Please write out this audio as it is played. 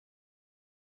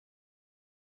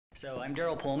So I'm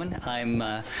Daryl Pullman.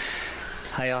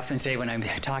 I often say when I'm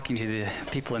talking to the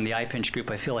people in the IPinCH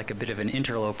group, I feel like a bit of an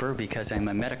interloper because I'm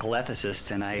a medical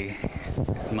ethicist, and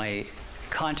my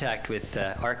contact with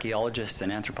archaeologists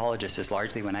and anthropologists is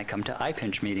largely when I come to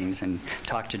IPinCH meetings and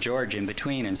talk to George in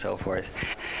between and so forth.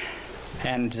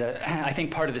 And I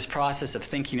think part of this process of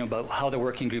thinking about how the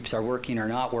working groups are working or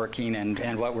not working,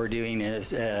 and what we're doing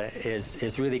is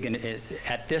really going to,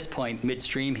 at this point,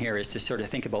 midstream here, is to sort of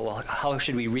think about, well, how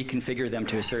should we reconfigure them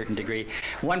to a certain degree.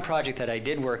 One project that I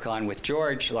did work on with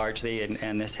George largely,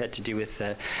 and this had to do with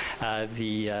the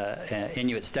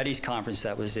Inuit Studies Conference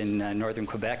that was in northern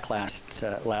Quebec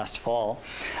last fall.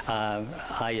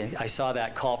 I saw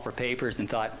that call for papers and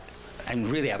thought, and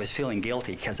really I was feeling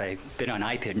guilty because I'd been on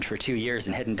IPinCH for 2 years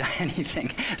and hadn't done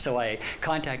anything. So I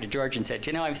contacted George and said,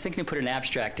 you know, I was thinking to put an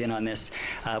abstract in on this.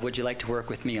 Would you like to work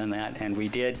with me on that? And we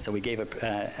did. So we gave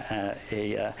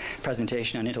a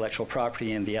presentation on intellectual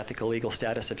property and the ethical legal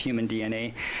status of human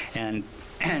DNA, and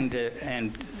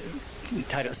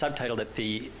subtitled it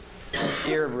 "The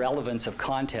Irrelevance of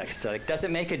Context." Like, does it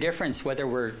make a difference whether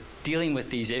we're dealing with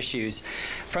these issues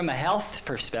from a health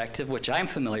perspective, which I'm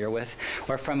familiar with,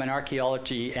 or from an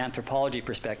archaeology, anthropology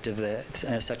perspective,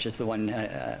 such as the one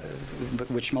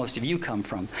which most of you come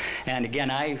from? And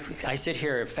again, I sit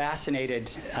here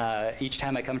fascinated each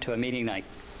time I come to a meeting. I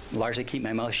largely keep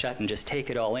my mouth shut and just take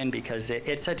it all in, because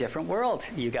it's a different world.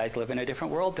 You guys live in a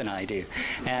different world than I do,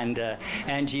 and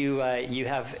you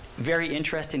have very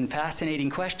interesting, fascinating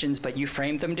questions, but you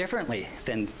frame them differently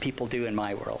than people do in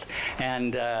my world,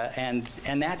 and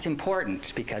that's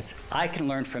important, because I can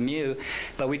learn from you,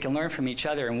 but we can learn from each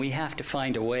other, and we have to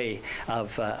find a way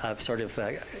of sort of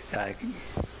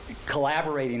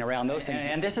collaborating around those things.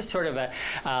 And this is sort of a,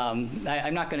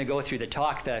 I'm not going to go through the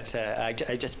talk that,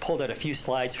 I just pulled out a few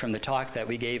slides from the talk that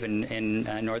we gave in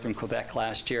northern Quebec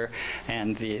last year,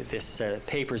 and this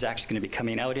paper is actually going to be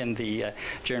coming out in the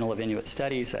Journal of Inuit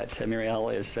Studies that Muriel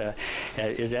is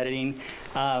editing.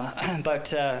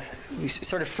 But we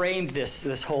sort of framed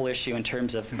this whole issue in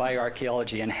terms of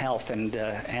bioarchaeology and health,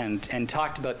 and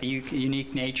talked about the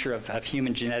unique nature of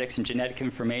human genetics and genetic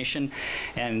information,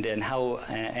 and how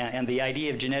and the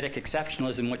idea of genetic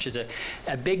exceptionalism, which is a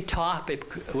big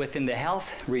topic within the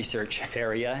health research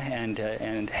area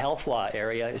and health law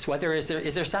area, is whether is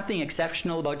there something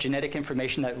exceptional about genetic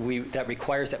information that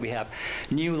requires that we have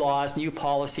new laws, new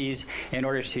policies in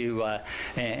order to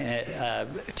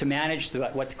manage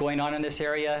what's going on in this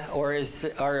area, or is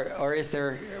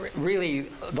there really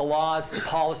the laws, the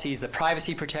policies, the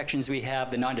privacy protections we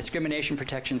have, the non-discrimination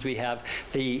protections we have,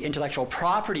 the intellectual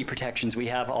property protections we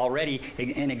have already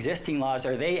in existing laws,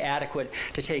 are they adequate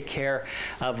to take care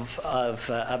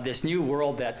of this new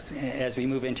world that, as we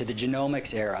move into the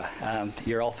genomics era?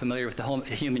 You're all familiar with the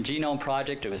Human Genome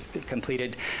Project. It was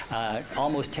completed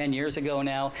almost 10 years ago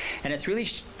now, and it's really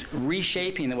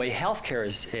reshaping the way healthcare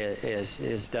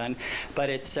is done. But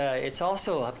it's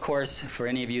also, of course, for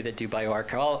any of you that do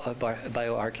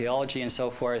bioarchaeology and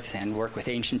so forth, and work with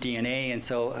ancient DNA and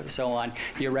so on,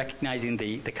 you're recognizing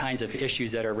the kinds of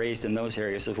issues that are raised in those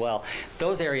areas as well.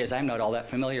 Those areas I'm not all that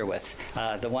familiar with.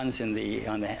 The ones on the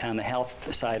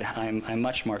health side I'm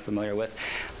much more familiar with.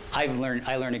 I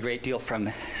learned a great deal from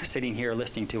sitting here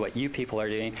listening to what you people are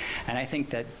doing, and I think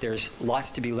that there's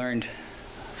lots to be learned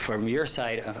from your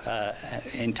side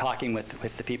in talking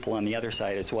with the people on the other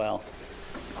side as well.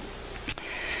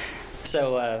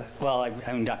 So, well,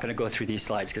 I'm not going to go through these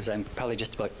slides because I'm probably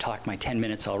just about talked my 10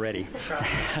 minutes already.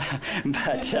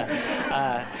 But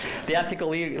the ethical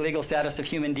legal status of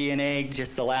human DNA,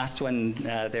 just the last one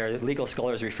there, legal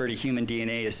scholars refer to human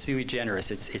DNA as sui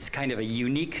generis. It's kind of a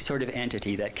unique sort of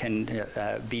entity that can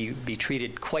be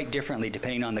treated quite differently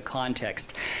depending on the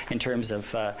context in terms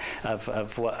of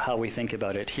how we think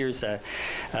about it. Here's a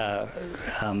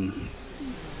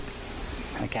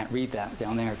I can't read that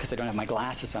down there because I don't have my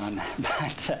glasses on.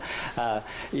 But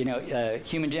you know,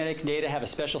 human genetic data have a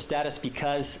special status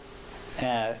because,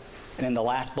 in the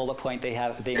last bullet point, they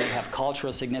may have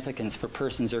cultural significance for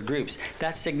persons or groups.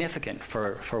 That's significant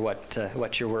for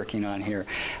what you're working on here.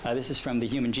 This is from the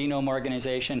Human Genome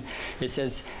Organization. It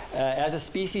says, as a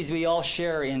species, we all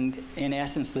share in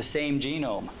essence the same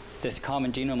genome. This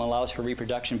common genome allows for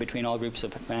reproduction between all groups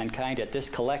of mankind. At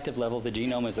this collective level, the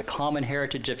genome is the common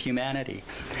heritage of humanity,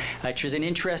 which is an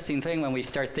interesting thing when we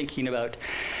start thinking about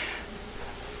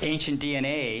ancient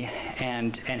DNA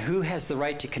and who has the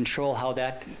right to control how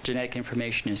that genetic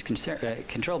information is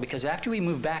controlled. Because after we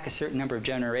move back a certain number of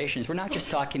generations, we're not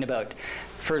just talking about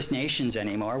First Nations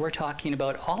anymore. We're talking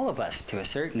about all of us to a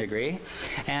certain degree.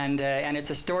 And it's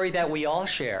a story that we all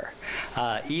share,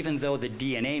 even though the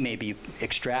DNA may be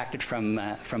extracted from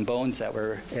bones that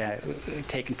were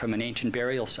taken from an ancient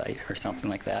burial site or something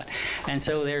like that. And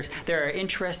so there are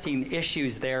interesting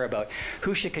issues there about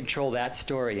who should control that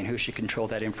story and who should control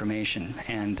that information,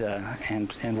 and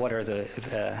what are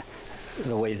the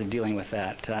ways of dealing with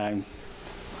that.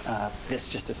 This is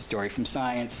just a story from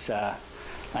science.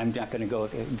 I'm not going to go.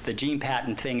 The gene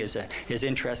patent thing is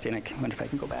interesting. I wonder if I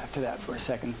can go back to that for a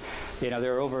second. You know,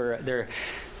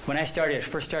 when I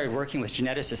first started working with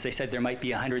geneticists, they said there might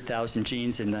be 100,000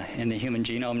 genes in the human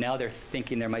genome. Now they're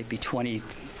thinking there might be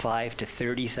 25 to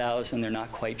 30,000. They're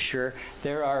not quite sure.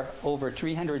 There are over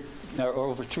 3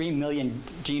 million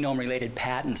genome-related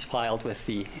patents filed with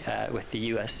the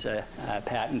U.S.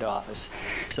 Patent Office.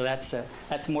 So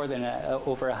that's more than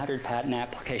over 100 patent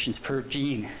applications per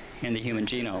gene in the human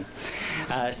genome.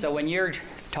 So when you're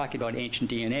talking about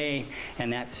ancient DNA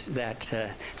and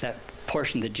that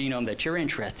portion of the genome that you're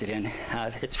interested in,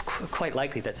 it's quite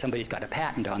likely that somebody's got a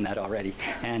patent on that already,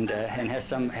 and has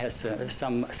some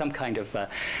kind of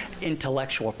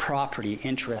intellectual property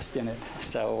interest in it.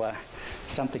 So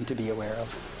something to be aware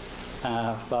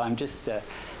of. Well, I'm just.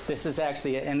 This is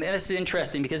actually, and this is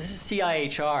interesting because this is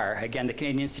CIHR, again, the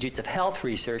Canadian Institutes of Health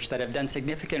Research, that have done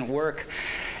significant work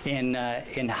in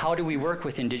how do we work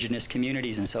with Indigenous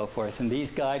communities and so forth. And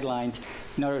these guidelines,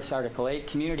 notice Article 8,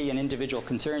 community and individual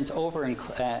concerns over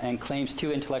and claims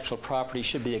to intellectual property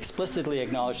should be explicitly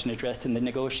acknowledged and addressed in the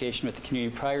negotiation with the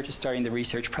community prior to starting the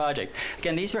research project.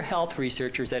 Again, these are health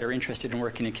researchers that are interested in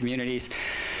working in communities.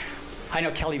 I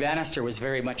know Kelly Bannister was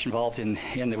very much involved in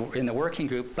the working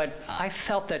group, but I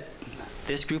felt that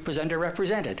this group was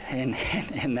underrepresented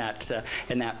in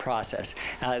that process.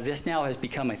 This now has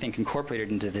become, I think,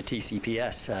 incorporated into the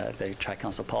TCPS, the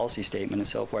Tri-Council Policy Statement, and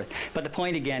so forth. But the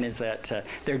point again is that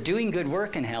they're doing good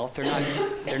work in health.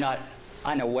 They're not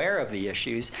unaware of the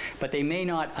issues, but they may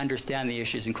not understand the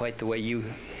issues in quite the way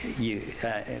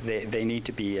they need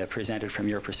to be presented from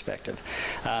your perspective.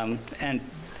 And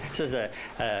this is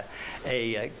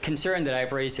a concern that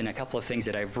I've raised in a couple of things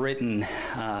that I've written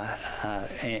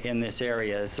in this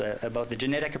area is about the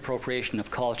genetic appropriation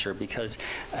of culture, because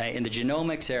in the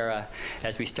genomics era,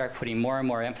 as we start putting more and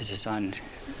more emphasis on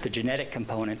the genetic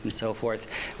component and so forth,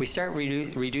 we start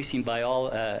reducing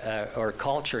or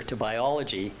culture to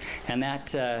biology, and that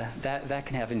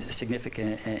can have a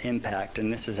significant impact.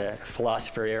 And this is a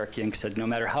philosopher, Eric Jung, said, no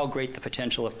matter how great the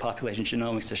potential of population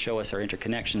genomics to show us our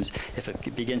interconnections, if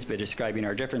it begins by describing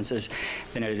our differences,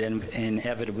 then it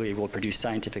inevitably will produce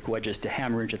scientific wedges to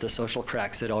hammer into the social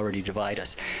cracks that already divide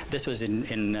us. This was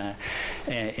in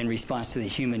response to the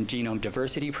Human Genome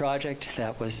Diversity Project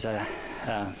that was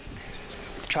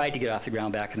tried to get off the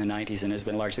ground back in the 90s and has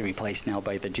been largely replaced now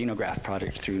by the Genograph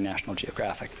project through National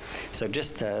Geographic. So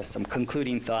just some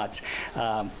concluding thoughts.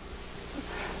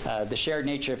 The shared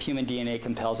nature of human DNA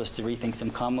compels us to rethink some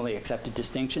commonly accepted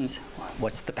distinctions.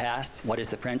 What's the past? What is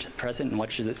the present? And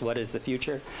what is the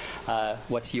future?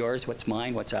 What's yours? What's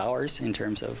mine? What's ours in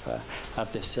terms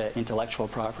of this intellectual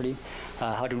property?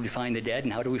 How do we define the dead,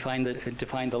 and how do we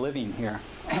define the living here?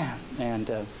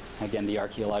 And again, the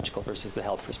archaeological versus the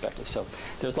health perspective. So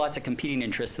there's lots of competing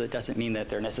interests. That doesn't mean that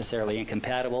they're necessarily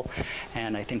incompatible.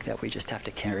 And I think that we just have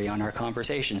to carry on our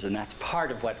conversations. And that's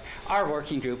part of what our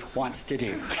working group wants to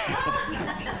do.